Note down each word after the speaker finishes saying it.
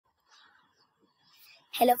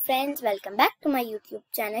Hello friends, welcome back to my YouTube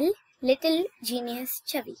channel Little Genius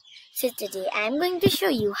Chavi. So today I am going to show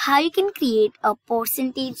you how you can create a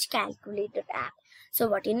percentage calculator app. So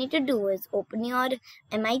what you need to do is open your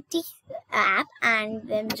MIT app and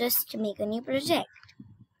then just make a new project.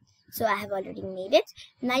 So I have already made it.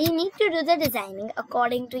 Now you need to do the designing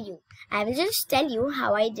according to you. I will just tell you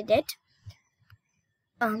how I did it.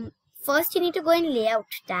 First you need to go in Layout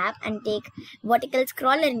tab and take vertical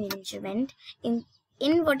scroll arrangement.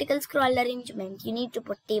 In vertical scroll arrangement, you need to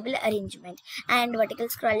put table arrangement, and vertical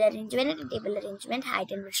scroll arrangement and table arrangement height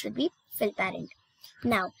and width should be fill parent.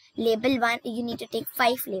 Now, label 1, you need to take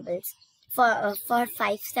 5 labels for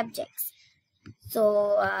 5 subjects.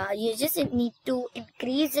 So, you just need to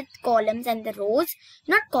increase the columns and the rows,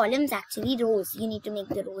 not columns actually, rows. You need to make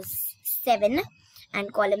the rows 7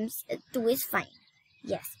 and columns 2 is fine.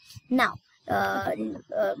 Yes. Now,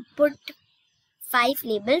 put 5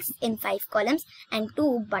 labels in 5 columns and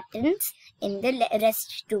 2 buttons in the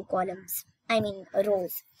rest 2 columns.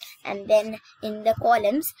 Rows. And then in the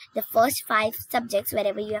columns, the first 5 subjects,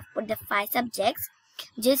 wherever you have put the 5 subjects,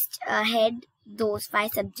 just head those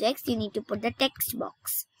 5 subjects, you need to put the text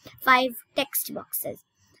box. 5 text boxes.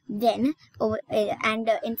 Then,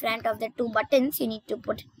 in front of the 2 buttons, you need to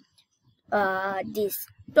put these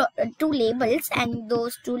 2 labels, and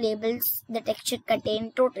those 2 labels, the text should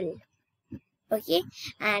contain total. Okay,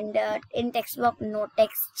 and in text box no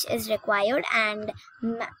text is required, and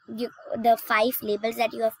the 5 labels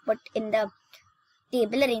that you have put in the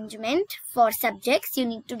table arrangement for subjects, you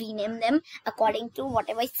need to rename them according to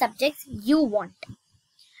whatever subjects you want.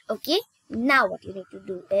 Okay, now what you need to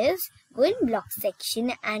do is go in block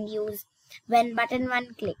section and use when button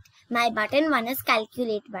 1 clicked. My button 1 is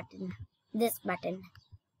calculate button, this button.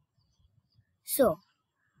 So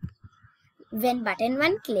when button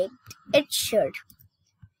 1 clicked, it should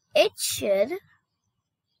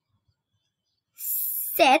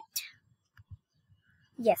set,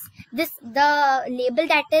 yes, the label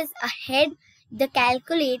that is ahead the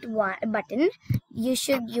calculate button, you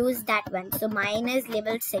should use that one. So mine is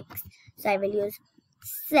label 6, so I will use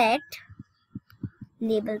set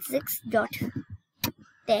label 6 dot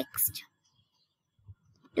text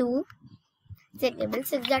to set label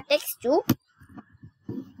 6 dot text to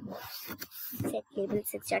set label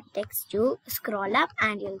 6 dot text to scroll up,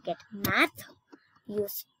 and you'll get math.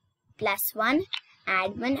 Use +1,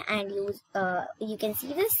 add 1, and use you can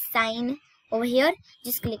see this sign over here.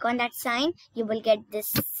 Just click on that sign, you will get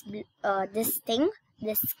this this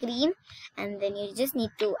screen, and then you just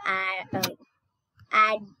need to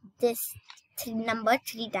add this number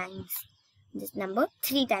 3 times. This number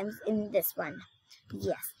 3 times in this one.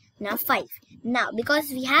 Yes. Now 5. Now because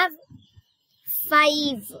we have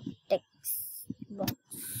 5 text box,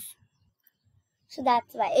 so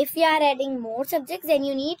that's why if you are adding more subjects, then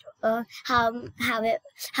you need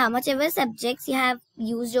how much ever subjects you have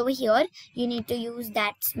used over here, you need to use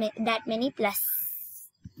that many plus.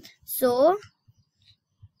 So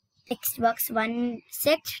text box 1,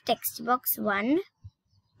 set text box 1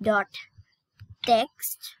 dot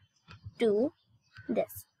text to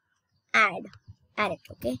this, add it.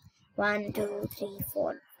 Okay, 1 2 3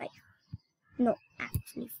 4 5, no,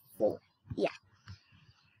 actually 4. Yeah,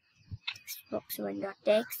 text box 1 dot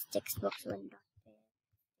text box 1 dot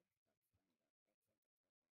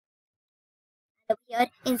text. Here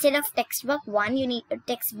instead of text box 1 you need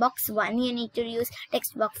to use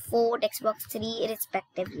text box 4, text box 3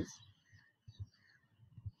 respectively.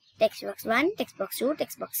 Text box 1, text box 2,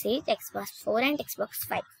 text box 3, text box 4, and text box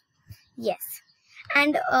 5. Yes.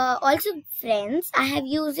 And also friends, I have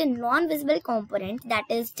used a non-visible component, that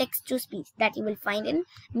is text to speech, that you will find in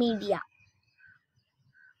media.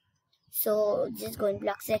 So just go in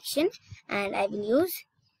block section and I will use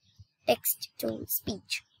text to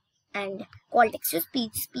speech and call text to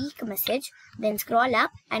speech speak message, then scroll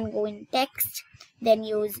up and go in text, then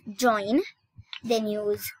use join, then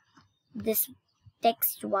use this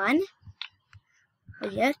text 1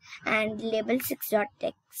 over here and label 6 dot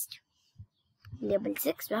text. Label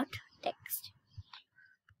 6 dot text.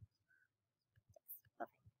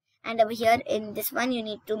 And over here in this one you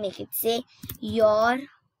need to make it say your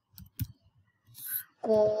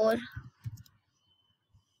score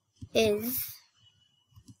is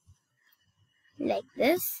like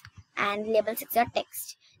this, and label 6 dot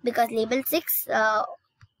text, because label 6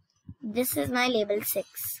 this is my label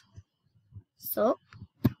 6, so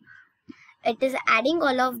it is adding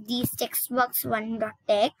all of these text box 1 dot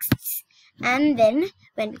texts. And then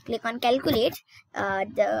when we click on calculate,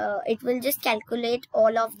 it will just calculate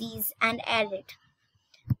all of these and add it,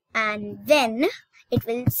 and then it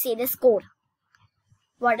will say the score.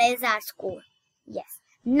 What is our score? Yes,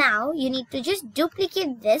 Now you need to just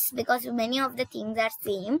duplicate this because many of the things are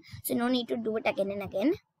same. So no need to do it again and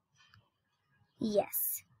again.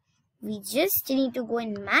 Yes. We just need to go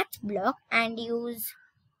in math block and use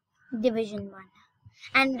division 1.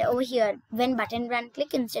 And over here, when button 1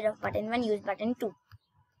 click, instead of button 1, use button 2.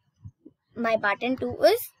 My button 2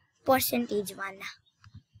 is percentage 1.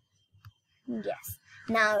 Yes.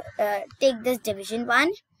 Now take this division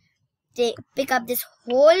 1. Pick up this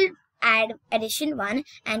whole addition 1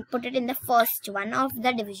 and put it in the first one of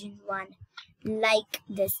the division 1. Like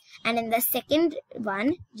this. And in the second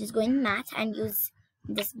one, just go in math and use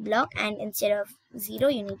this block, and instead of 0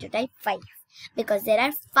 you need to type 5 because there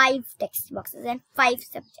are 5 text boxes and 5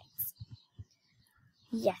 subjects.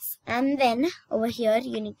 Yes, and then over here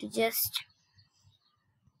you need to just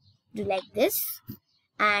do like this,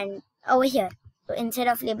 and over here instead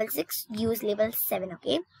of label 6 use label 7.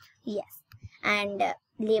 Okay, yes, and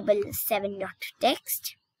label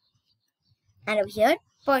 7.text, and over here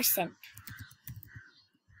percent.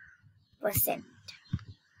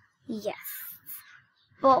 Yes.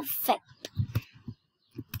 Perfect.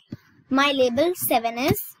 My label 7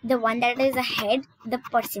 is the one that is ahead, the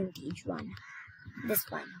percentage one. This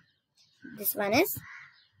one. This one is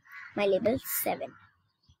my label 7.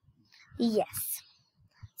 Yes.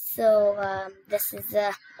 So this is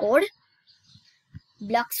the code.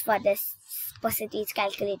 Blocks for this percentage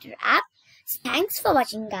calculator app. Thanks for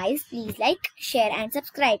watching, guys. Please like, share and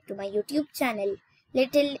subscribe to my YouTube channel,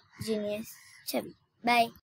 Little Genius Chavi. Bye.